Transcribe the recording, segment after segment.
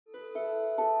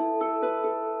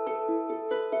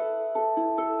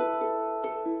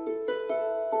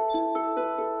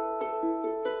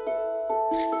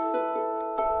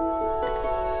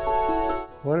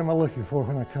looking for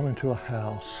when I come into a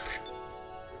house?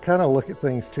 Kind of look at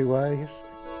things two ways.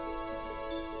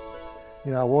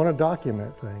 You know, I want to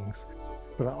document things,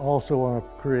 but I also want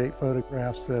to create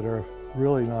photographs that are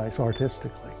really nice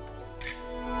artistically.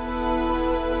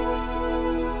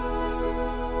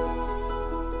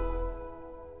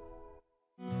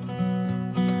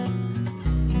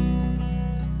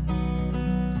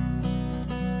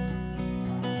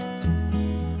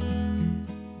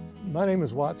 My name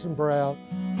is Watson Brown.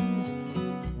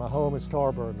 My home is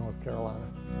Tarboro, North Carolina.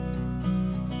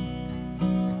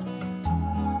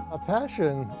 My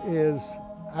passion is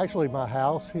actually my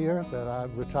house here that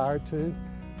I've retired to,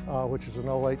 which is an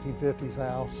old 1850s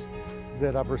house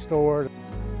that I've restored.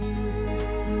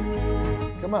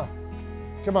 Come on,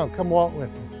 come walk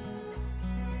with me.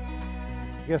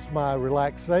 I guess my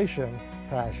relaxation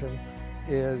passion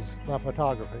is my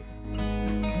photography.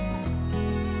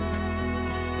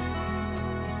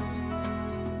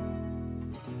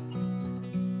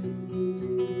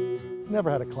 Never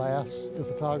had a class in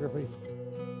photography,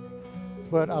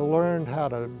 but I learned how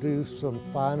to do some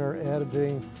finer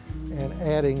editing and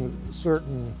adding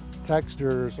certain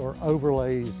textures or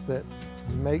overlays that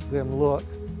make them look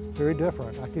very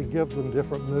different. I can give them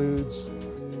different moods,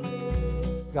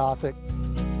 Gothic,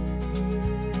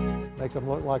 make them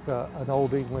look like an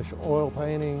old English oil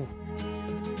painting.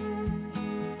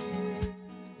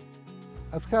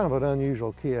 I was kind of an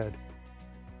unusual kid.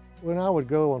 When I would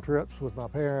go on trips with my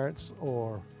parents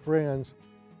or friends,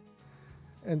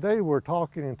 and they were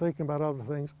talking and thinking about other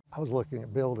things, I was looking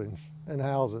at buildings and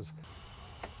houses.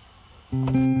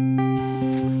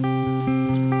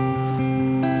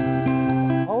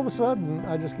 All of a sudden,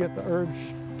 I just get the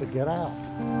urge to get out.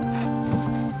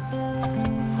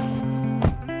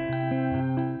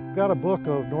 I've got a book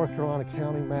of North Carolina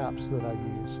county maps that I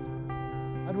use.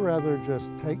 I'd rather just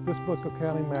take this book of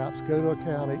county maps, go to a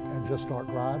county, and just start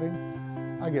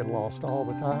driving. I get lost all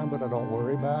the time, but I don't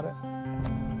worry about it.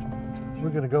 We're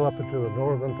going to go up into the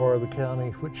northern part of the county,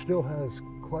 which still has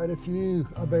quite a few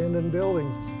abandoned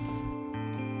buildings.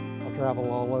 I travel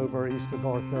all over eastern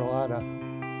North Carolina,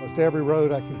 most every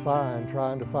road I can find,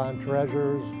 trying to find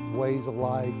treasures, ways of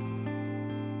life,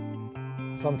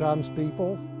 sometimes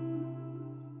people.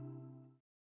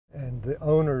 And the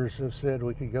owners have said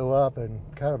we could go up and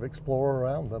kind of explore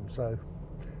around them, so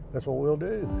that's what we'll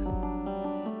do.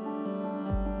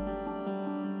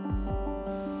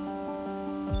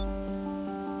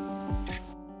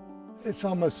 It's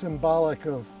almost symbolic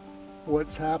of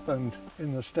what's happened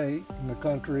in the state, in the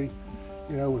country.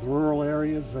 You know, with rural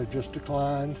areas, they've just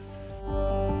declined.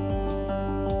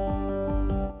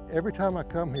 Every time I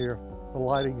come here, the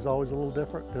lighting's always a little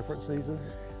different season.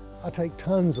 I take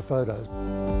tons of photos.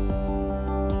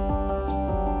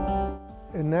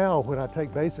 And now when I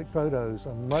take basic photos,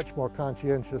 I'm much more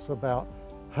conscientious about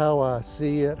how I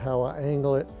see it, how I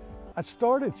angle it. I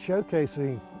started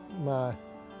showcasing my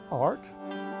art.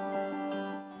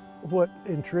 What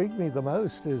intrigued me the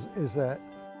most is that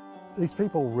these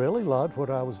people really loved what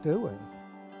I was doing.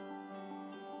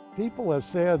 People have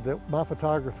said that my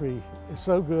photography is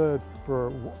so good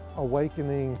for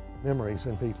awakening memories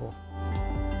in people.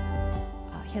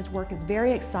 His work is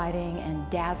very exciting and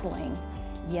dazzling,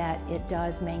 yet it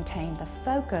does maintain the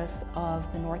focus of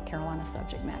the North Carolina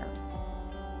subject matter.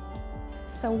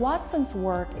 So Watson's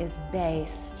work is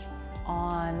based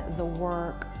on the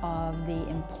work of the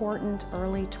important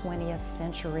early 20th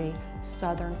century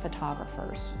Southern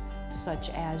photographers, such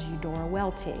as Eudora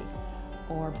Welty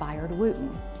or Bayard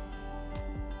Wooten.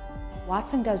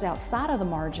 Watson goes outside of the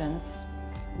margins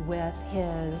with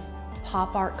his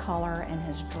pop art color and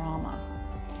his drama.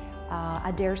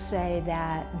 I dare say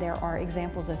that there are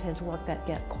examples of his work that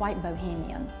get quite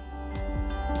bohemian.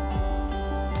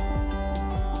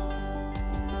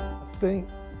 I think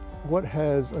what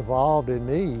has evolved in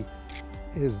me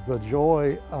is the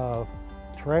joy of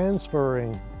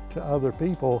transferring to other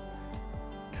people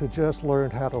to just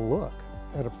learn how to look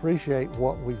and appreciate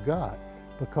what we've got.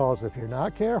 Because if you're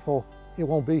not careful, it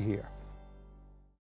won't be here.